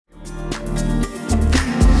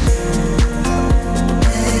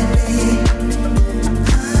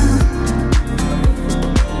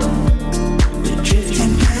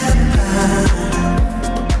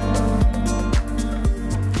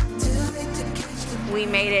we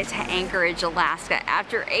made it to Anchorage, Alaska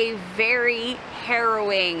after a very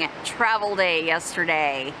harrowing travel day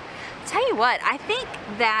yesterday. Tell you what, I think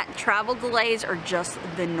that travel delays are just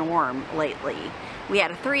the norm lately. We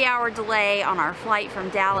had a 3-hour delay on our flight from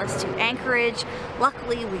Dallas to Anchorage.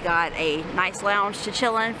 Luckily, we got a nice lounge to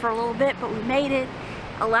chill in for a little bit, but we made it.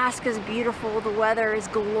 Alaska's beautiful, the weather is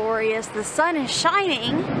glorious, the sun is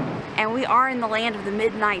shining, and we are in the land of the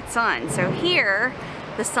midnight sun. So here,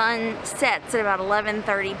 the sun sets at about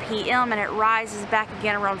 11:30 p.m. and it rises back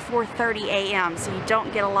again around 4:30 a.m. So you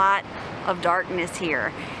don't get a lot of darkness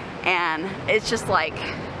here. And it's just like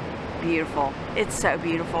beautiful. It's so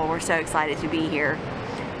beautiful. We're so excited to be here.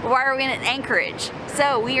 Why are we in Anchorage?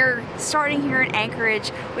 So we are starting here in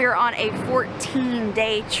Anchorage. We are on a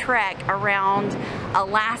 14-day trek around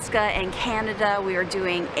Alaska and Canada. We are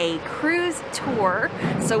doing a cruise tour.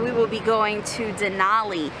 So we will be going to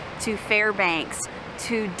Denali, to Fairbanks,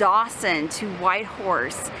 to Dawson, to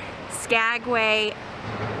Whitehorse, Skagway,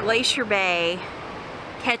 Glacier Bay,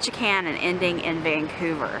 Ketchikan, and ending in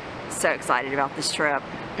Vancouver. So excited about this trip.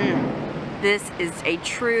 This is a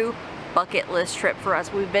true bucket list trip for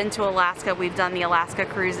us. We've been to Alaska, we've done the Alaska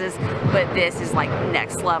cruises, but this is like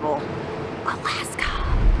next level Alaska.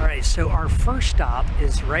 All right, so our first stop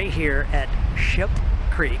is right here at Ship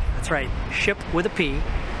Creek. That's right, Ship with a P,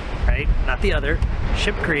 right? Not the other,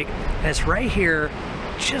 Ship Creek. And it's right here,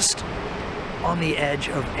 just on the edge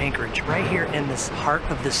of Anchorage, right here in this heart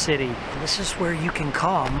of the city. And this is where you can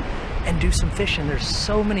come and do some fishing. There's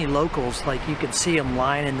so many locals, like you can see them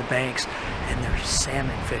lying in the banks, and they're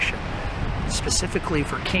salmon fishing. Specifically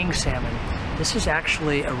for king salmon, this is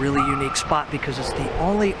actually a really unique spot because it's the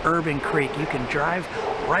only urban creek you can drive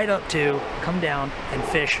right up to, come down and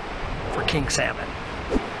fish for king salmon.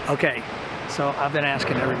 Okay, so I've been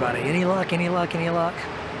asking everybody, any luck, any luck, any luck?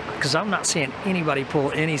 Because I'm not seeing anybody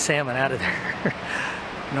pull any salmon out of there.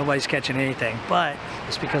 Nobody's catching anything, but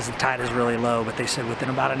it's because the tide is really low. But they said within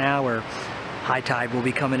about an hour, high tide will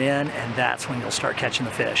be coming in, and that's when you'll start catching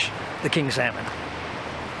the fish, the king salmon.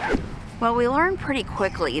 Well, we learned pretty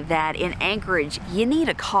quickly that in Anchorage, you need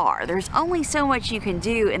a car. There's only so much you can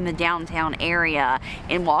do in the downtown area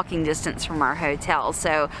in walking distance from our hotel.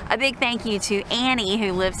 So a big thank you to Annie,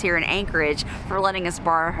 who lives here in Anchorage, for letting us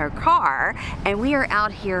borrow her car. And we are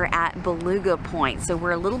out here at Beluga Point. So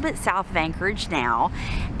we're a little bit south of Anchorage now.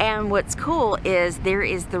 And what's cool is there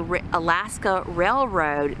is the Alaska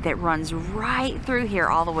Railroad that runs right through here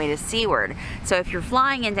all the way to Seward. So if you're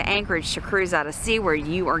flying into Anchorage to cruise out of Seward,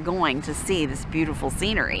 you are going to see this beautiful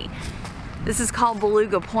scenery. This is called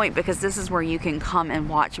Beluga Point because this is where you can come and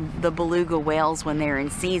watch the beluga whales when they're in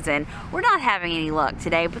season. We're not having any luck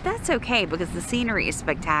today, but that's okay because the scenery is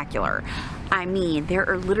spectacular. I mean, there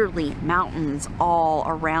are literally mountains all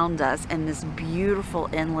around us and this beautiful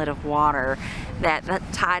inlet of water. That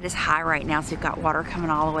tide is high right now, so you've got water coming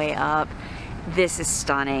all the way up. This is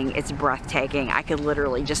stunning. It's breathtaking. I could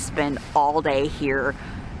literally just spend all day here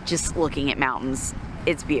just looking at mountains.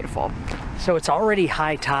 It's beautiful. So it's already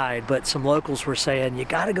high tide, but some locals were saying you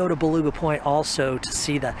got to go to Beluga Point also to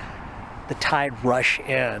see the tide rush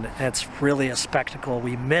in. It's really a spectacle.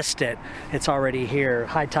 We missed it. It's already here.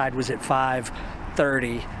 High tide was at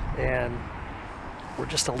 5:30 and we're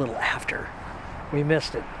just a little after. We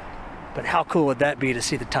missed it. But how cool would that be to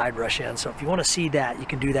see the tide rush in? So if you want to see that, you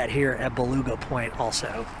can do that here at Beluga Point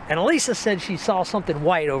also. And Elisa said she saw something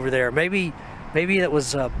white over there. Maybe that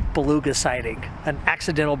was a beluga sighting, an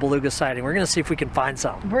accidental beluga sighting. We're gonna see if we can find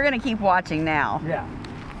some. We're gonna keep watching now. Yeah.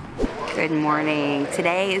 Good morning.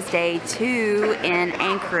 Today is day 2 in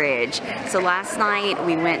Anchorage. So last night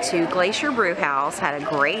we went to Glacier Brew House, had a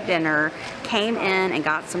great dinner, came in and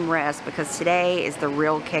got some rest because today is the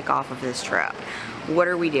real kickoff of this trip. What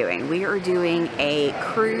are we doing? We are doing a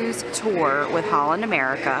cruise tour with Holland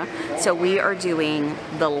America. So we are doing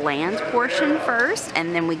the land portion first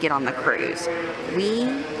and then we get on the cruise.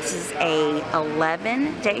 This is a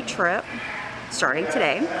 11-day trip starting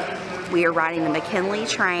today. We are riding the McKinley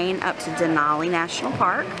train up to Denali National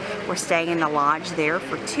Park. We're staying in the lodge there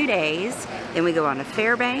for 2 days. Then we go on to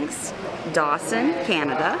Fairbanks, Dawson,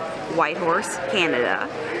 Canada, Whitehorse, Canada.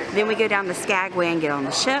 Then we go down to Skagway and get on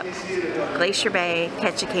the ship, Glacier Bay,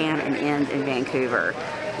 Ketchikan, and end in Vancouver.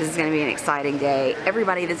 This is going to be an exciting day.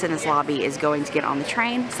 Everybody that's in this lobby is going to get on the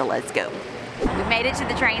train, so let's go. We've made it to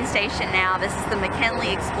the train station now. This is the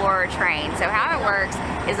McKinley Explorer train. So how it works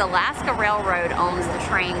is Alaska Railroad owns the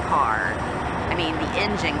train car. I mean the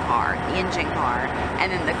engine car,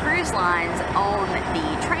 and then the cruise lines own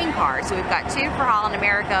the train car. So we've got 2 for Holland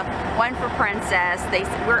America, 1 for Princess.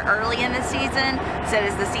 We're early in the season, so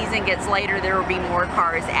as the season gets later, there will be more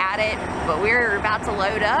cars added. But we're about to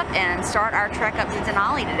load up and start our trek up to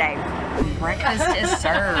Denali today. Breakfast is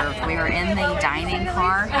served. We are in the dining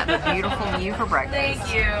car. Have a beautiful view for breakfast.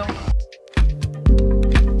 Thank you.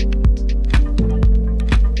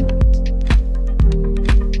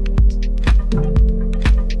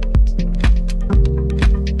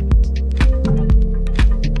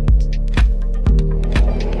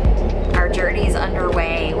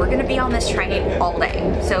 On this train all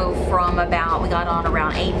day. So from we got on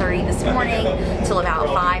around 8:30 this morning till about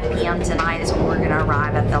 5 p.m. tonight is when we're gonna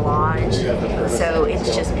arrive at the lodge. So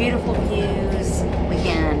it's just beautiful views. We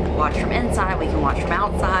can watch from inside, we can watch from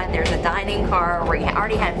outside. There's a dining car where we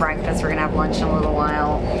already had breakfast. We're gonna have lunch in a little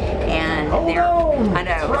while. And I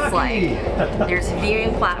know, it's like, there's a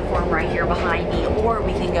viewing platform right here behind me, or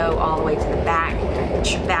we can go all the way to the back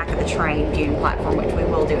of the train viewing platform, which we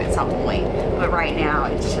will do at some point. But right now,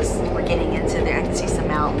 it's just, we're getting into there. I can see some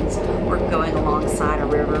mountains. We're going alongside a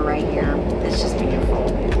river right here. It's just beautiful.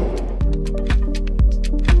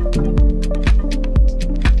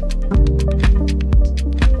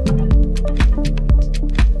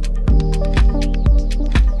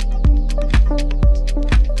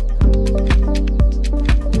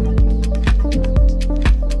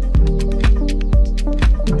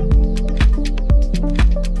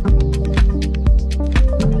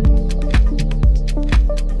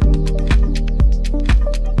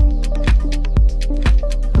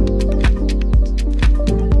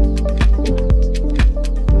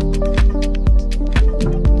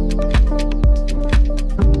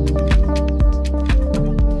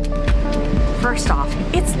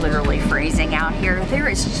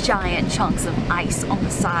 Giant chunks of ice on the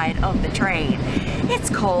side of the train. It's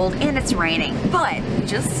cold and it's raining, but we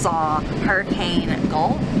just saw Hurricane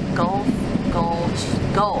Gulge,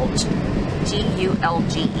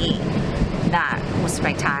 G-U-L-G-E. That was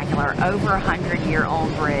spectacular. Over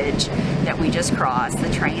 100-year-old bridge that we just crossed.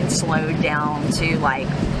 The train slowed down to like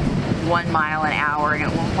 1 mile an hour, and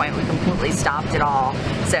at one point we completely stopped it all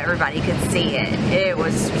so everybody could see it. It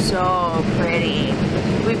was so pretty.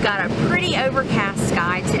 We've got a pretty overcast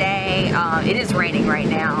sky today. It is raining right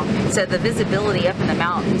now, so the visibility up in the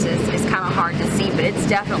mountains is kind of hard to see, but it's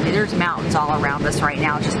definitely, there's mountains all around us right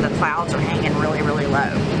now, just the clouds are hanging really, really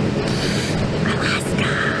low. Alaska.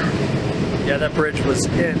 Yeah, that bridge was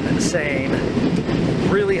insane.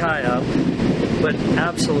 Really high up, but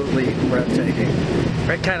absolutely breathtaking.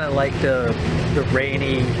 Right, kind of like the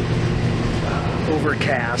rainy,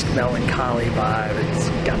 overcast, melancholy vibe. It's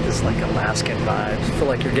got this like Alaskan vibe. I feel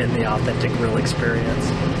like you're getting the authentic real experience.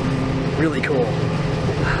 Really cool.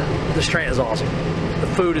 This train is awesome. The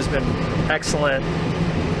food has been excellent.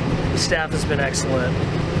 The staff has been excellent.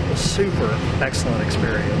 A super excellent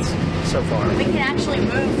experience so far. We can actually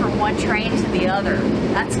move from one train to the other.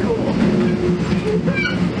 That's cool.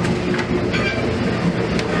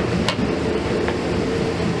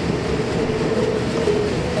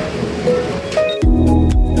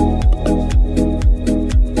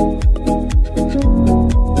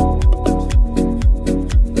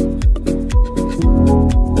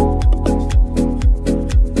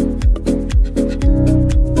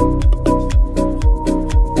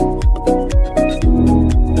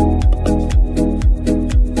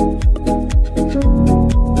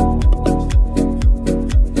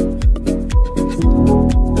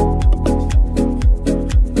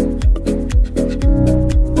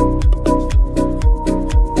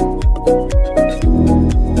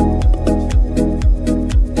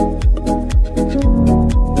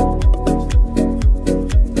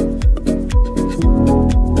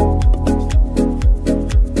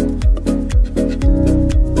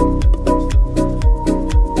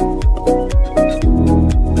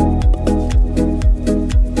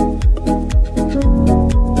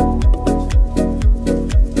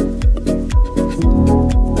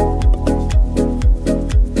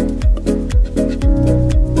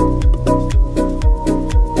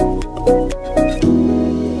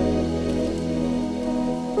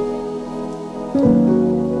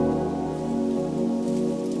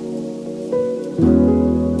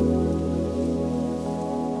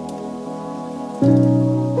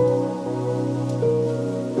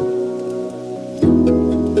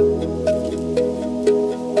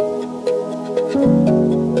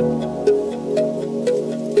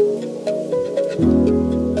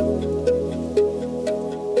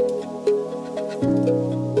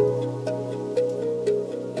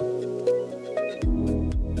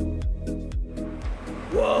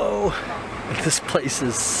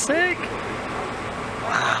 is sick.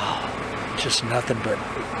 Wow, just nothing but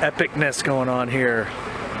epicness going on here.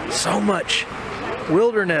 So much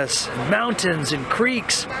wilderness, and mountains, and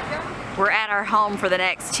creeks. We're at our home for the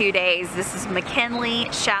next 2 days. This is McKinley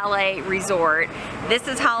Chalet Resort. This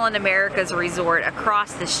is Holland America's resort.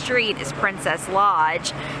 Across the street is Princess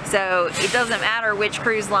Lodge. So it doesn't matter which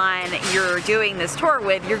cruise line you're doing this tour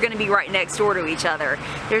with, you're gonna be right next door to each other.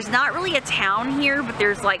 There's not really a town here, but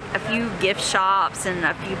there's like a few gift shops and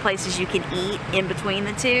a few places you can eat in between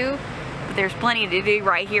the two. There's plenty to do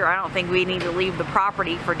right here. I don't think we need to leave the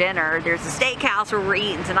property for dinner. There's a steakhouse where we're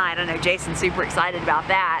eating tonight. I know Jason's super excited about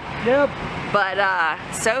that. Yep.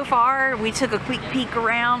 But so far, we took a quick peek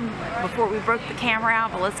around before we broke the camera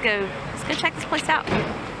out. But let's go check this place out.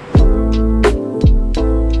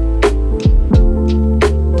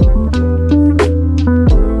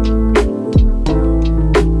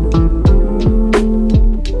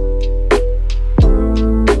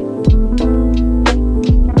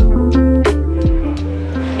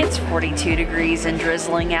 And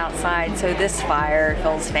drizzling outside, so this fire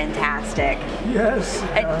feels fantastic. Yes.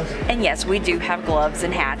 And yes, we do have gloves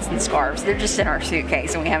and hats and scarves. They're just in our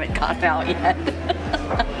suitcase and we haven't got them out yet.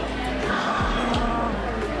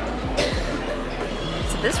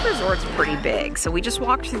 So this resort's pretty big. So we just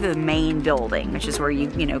walked through the main building, which is where you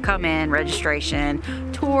come in,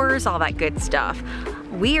 registration, tours, all that good stuff.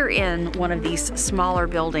 We are in one of these smaller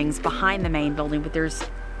buildings behind the main building, but there's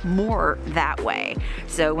more that way.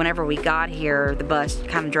 So whenever we got here, the bus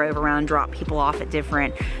kind of drove around, dropped people off at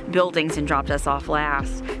different buildings and dropped us off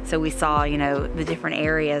last. So we saw, the different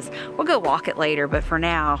areas. We'll go walk it later, but for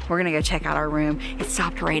now, we're gonna go check out our room. It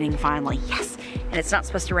stopped raining finally, yes. And it's not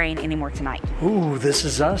supposed to rain anymore tonight. Ooh, this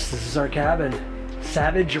is us, this is our cabin.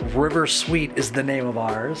 Savage River Suite is the name of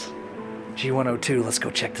ours. G102, let's go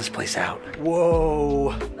check this place out.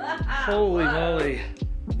 Whoa, holy moly.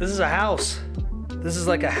 This is a house. This is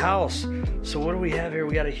like a house. So what do we have here?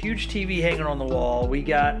 We got a huge TV hanging on the wall. We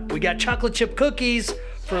got chocolate chip cookies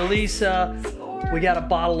for Lisa. We got a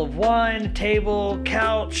bottle of wine, table,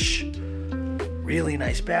 couch. Really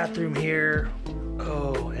nice bathroom here.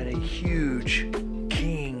 Oh, and a huge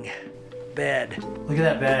king bed. Look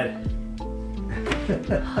at that bed.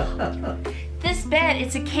 This bed,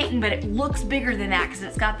 it's a king, but it looks bigger than that because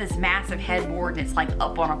it's got this massive headboard and it's like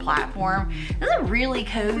up on a platform. This is a really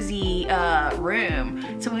cozy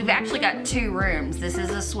room. So we've actually got 2 rooms. This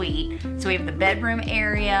is a suite. So we have the bedroom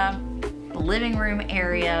area, the living room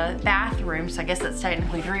area, bathroom, so I guess that's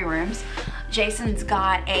technically 3 rooms. Jason's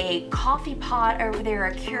got a coffee pot over there,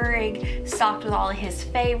 a Keurig stocked with all of his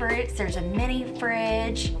favorites. There's a mini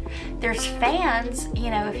fridge. There's fans,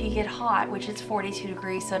 if you get hot, which is 42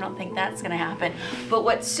 degrees, so I don't think that's gonna happen. But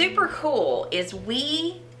what's super cool is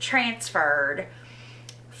we transferred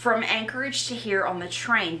from Anchorage to here on the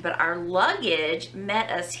train, but our luggage met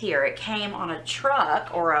us here. It came on a truck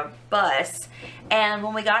or a bus, and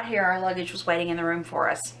when we got here, our luggage was waiting in the room for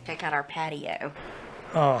us. Check out our patio.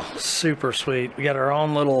 Oh, super sweet. We got our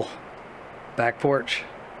own little back porch.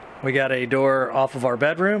 We got a door off of our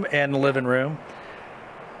bedroom and the living room.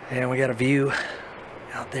 And we got a view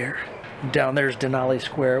out there. Down there's Denali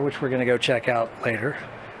Square, which we're gonna go check out later.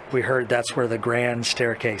 We heard that's where the grand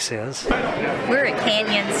staircase is. We're at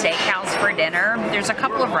Canyon Steakhouse for dinner. There's a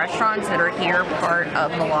couple of restaurants that are here, part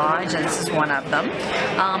of the lodge, and this is one of them.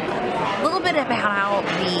 A little bit about how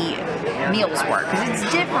the meals work, because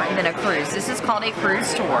it's different than a cruise. This is called a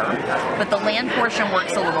cruise tour, but the land portion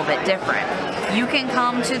works a little bit different. You can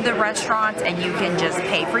come to the restaurants and you can just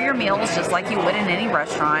pay for your meals just like you would in any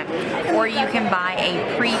restaurant, or you can buy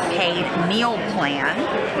a prepaid meal plan,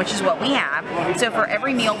 which is what we have. So for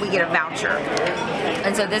every meal we get a voucher.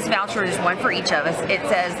 And so this voucher is one for each of us. It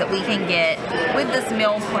says that we can get, with this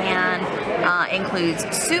meal plan, includes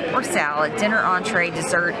soup or salad, dinner, entree,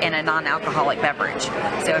 dessert, and a non-alcoholic beverage.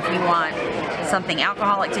 So if you want something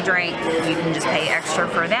alcoholic to drink, you can just pay extra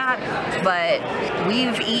for that. But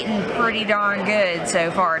we've eaten pretty darn good so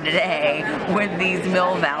far today with these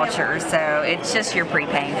meal vouchers. So it's just you're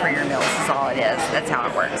prepaying for your meals is all it is. That's how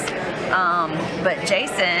it works. But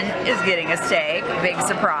Jason is getting a steak, big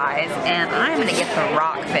surprise, and I'm gonna get the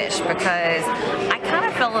rockfish because I kind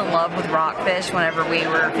of fell in love with rockfish whenever we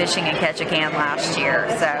were fishing in Ketchikan last year.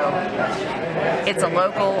 So it's a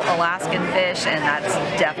local Alaskan fish, and that's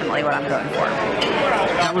definitely what I'm going for.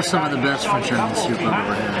 That was some of the best French onion soup I've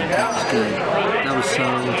ever had. That was good. That was so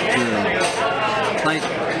good. Like,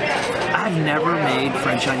 I've never made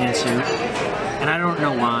French onion soup, and I don't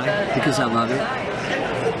know why, because I love it.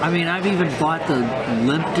 I mean, I've even bought the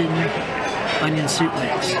Lipton onion soup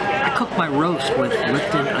mix. I cook my roast with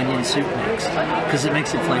Lipton onion soup mix because it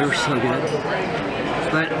makes it flavor so good.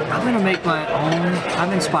 But I'm gonna make my own.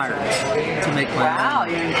 I'm inspired to make my Wow,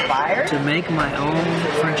 you're inspired? to make my own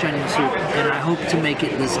French onion soup, and I hope to make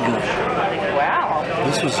it this good. Wow.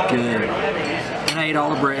 This was good. And I ate all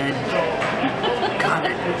the bread. God,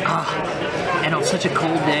 and on such a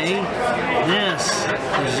cold day, this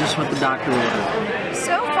is just what the doctor ordered.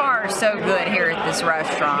 So far, so good here at this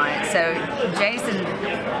restaurant. So Jason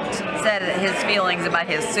said his feelings about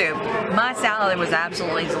his soup. My salad was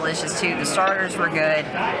absolutely delicious too. The starters were good.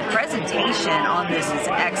 The presentation on this is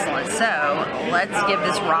excellent. So let's give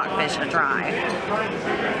this rockfish a try.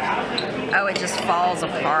 Oh, it just falls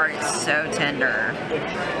apart. It's so tender.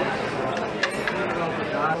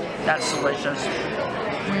 That's delicious.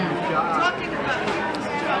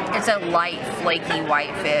 It's a light, flaky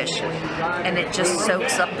white fish, and it just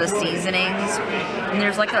soaks up the seasonings. And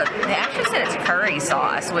there's like they actually said it's curry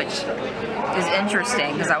sauce, which is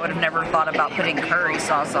interesting because I would have never thought about putting curry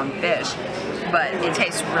sauce on fish, but it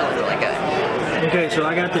tastes really, really good. Okay, so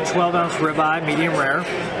I got the 12-ounce ribeye, medium rare.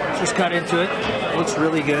 Just cut into it. Looks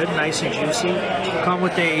really good, nice and juicy. Come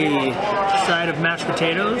with a side of mashed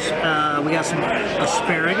potatoes. We got some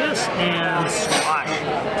asparagus and squash.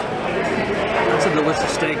 That's a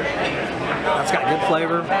delicious steak. That's got good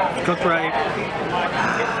flavor, cooked right.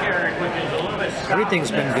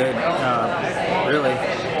 Everything's been good, really.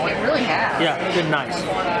 It really has. Yeah, good, nice.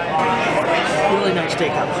 Really nice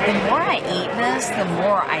steakhouse. The more I eat this, the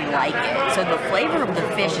more I like it. So the flavor of the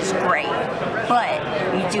fish is great, but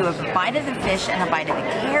you do a bite of the fish and a bite of the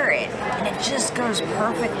carrot, and it just goes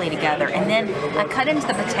perfectly together. And then I cut into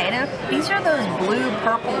the potato. These are those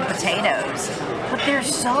blue-purple potatoes, but they're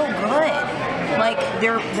so good. Like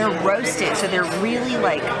they're roasted, so they're really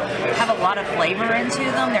like have a lot of flavor into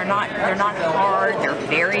them. They're not hard. They're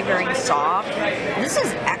very, very soft. This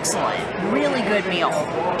is excellent. Really good meal.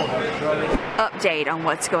 Update on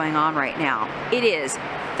what's going on right now. It is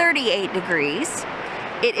 38 degrees.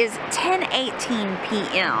 It is 10:18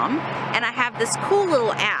 p.m. and I have this cool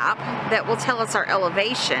little app that will tell us our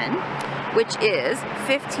elevation, which is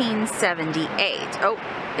 1578. Oh,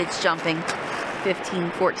 it's jumping.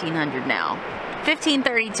 1400 now.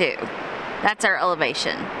 1532. That's our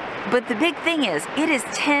elevation. But the big thing is, it is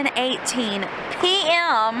 10:18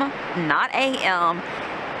 p.m., not a.m.,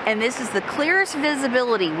 and this is the clearest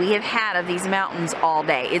visibility we have had of these mountains all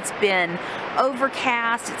day. It's been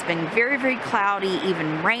overcast, it's been very, very cloudy,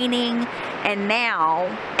 even raining, and now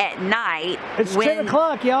at night, it's 10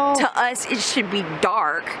 o'clock, y'all. To us, it should be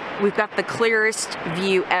dark. We've got the clearest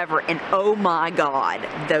view ever, and oh my God,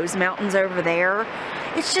 those mountains over there,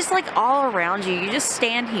 it's just like all around you. You just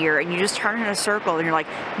stand here and you just turn in a circle and you're like,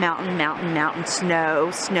 mountain, mountain, mountain, snow,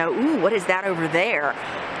 snow. Ooh, what is that over there?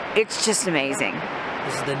 It's just amazing.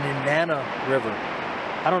 This is the Nenana River.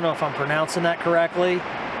 I don't know if I'm pronouncing that correctly,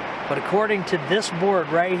 but according to this board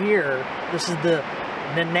right here, this is the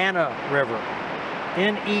Nenana River.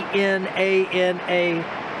 N-E-N-A-N-A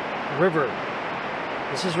River.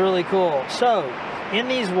 This is really cool. So, in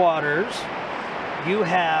these waters, you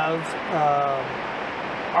have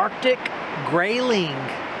Arctic grayling,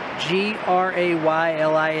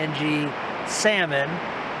 G-R-A-Y-L-I-N-G, salmon,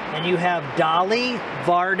 and you have Dolly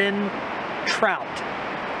Varden trout,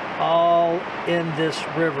 all in this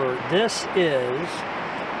river. This is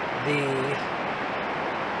the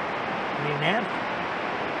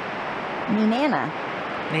Nenana.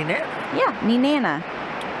 Yeah, Nenana.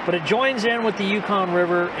 But it joins in with the Yukon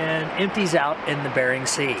River and empties out in the Bering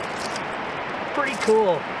Sea. Pretty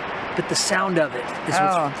cool. But the sound of it is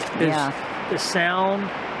the sound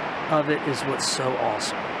of it is what's so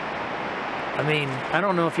awesome. I mean, I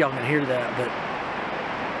don't know if y'all can hear that, but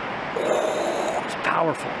it's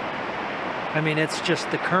powerful. I mean, it's just,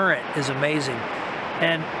 the current is amazing.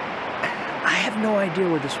 And I have no idea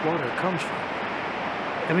where this water comes from.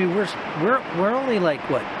 I mean, we're only like,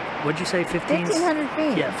 what'd you say, 1,500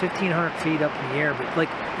 feet. Yeah, 1,500 feet up in the air, but like,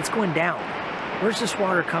 it's going down. Where's this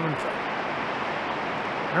water coming from?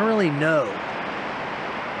 I don't really know,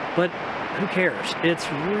 but who cares? It's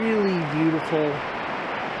really beautiful,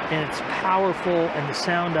 and it's powerful, and the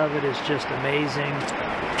sound of it is just amazing.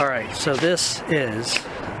 All right, so this is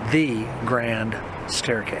the Grand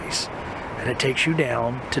Staircase, and it takes you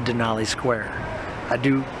down to Denali Square. I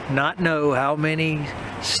do not know how many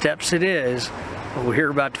steps it is, but we're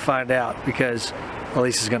about to find out because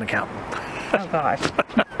Elisa's gonna count them. Oh gosh.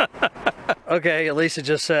 Okay, Elisa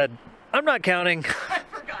just said, I'm not counting.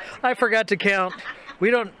 I forgot to count.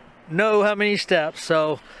 We don't know how many steps,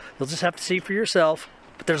 so you'll just have to see for yourself.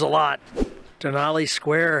 But there's a lot. Denali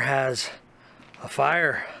Square has a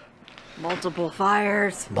fire. Multiple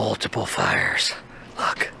fires. Multiple fires.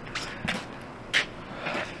 Look.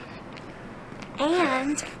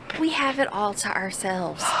 And we have it all to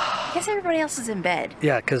ourselves. I guess everybody else is in bed.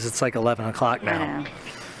 Yeah, because it's like 11 o'clock now.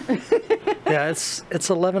 Yeah, it's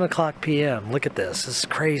 11 o'clock p.m. Look at this. This is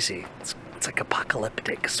crazy. It's like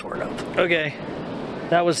apocalyptic, sort of. Okay,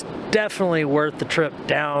 that was definitely worth the trip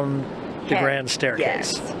down the grand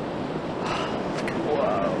staircase. Yes.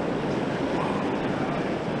 Whoa.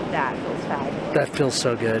 That feels fabulous. That feels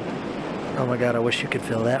so good. Oh my God, I wish you could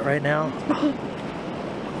feel that right now.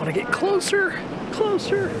 I want to get closer,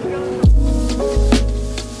 closer.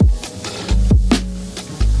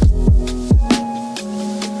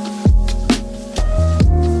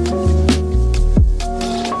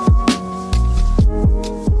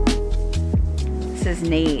 This is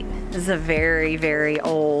neat. This is a very, very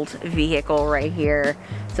old vehicle right here.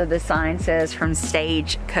 So the sign says from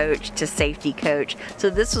stagecoach to safety coach. So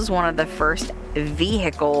this was one of the first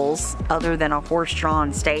vehicles other than a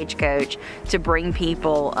horse-drawn stagecoach to bring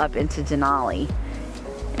people up into Denali.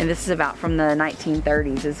 And this is about from the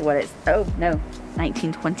 1930s is what it's, oh no,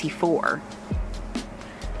 1924.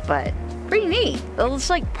 But pretty neat. It looks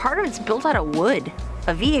like part of it's built out of wood.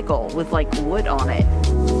 A vehicle with like wood on it.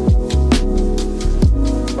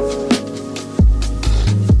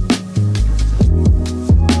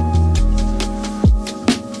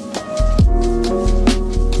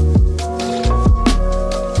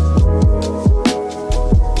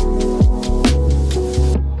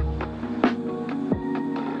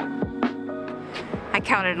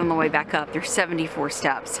 Counted on the way back up. There's 74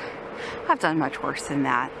 steps. I've done much worse than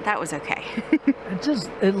that. That was okay.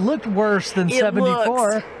 It looked worse than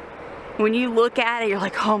 74. When you look at it, you're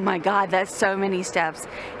like, oh my God, that's so many steps.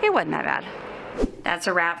 It wasn't that bad. That's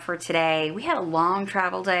a wrap for today. We had a long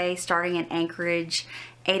travel day starting in Anchorage,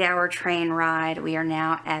 8-hour train ride. We are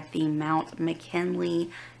now at the Mount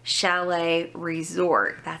McKinley Chalet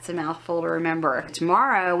Resort. That's a mouthful to remember.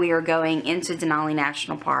 Tomorrow we are going into Denali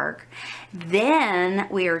National Park. Then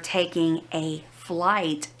we are taking a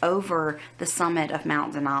flight over the summit of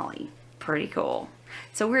Mount Denali. Pretty cool.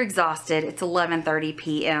 So we're exhausted. It's 11:30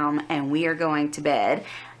 p.m. and we are going to bed.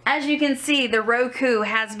 As you can see, the Roku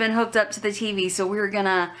has been hooked up to the TV, so we're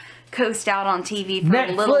gonna coast out on TV for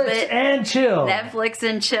a little bit. Netflix and chill. Netflix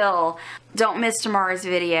and chill. Don't miss tomorrow's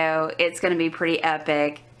video. It's gonna be pretty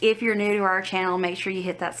epic. If you're new to our channel, make sure you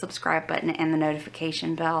hit that subscribe button and the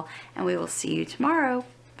notification bell, and we will see you tomorrow.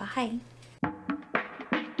 Bye.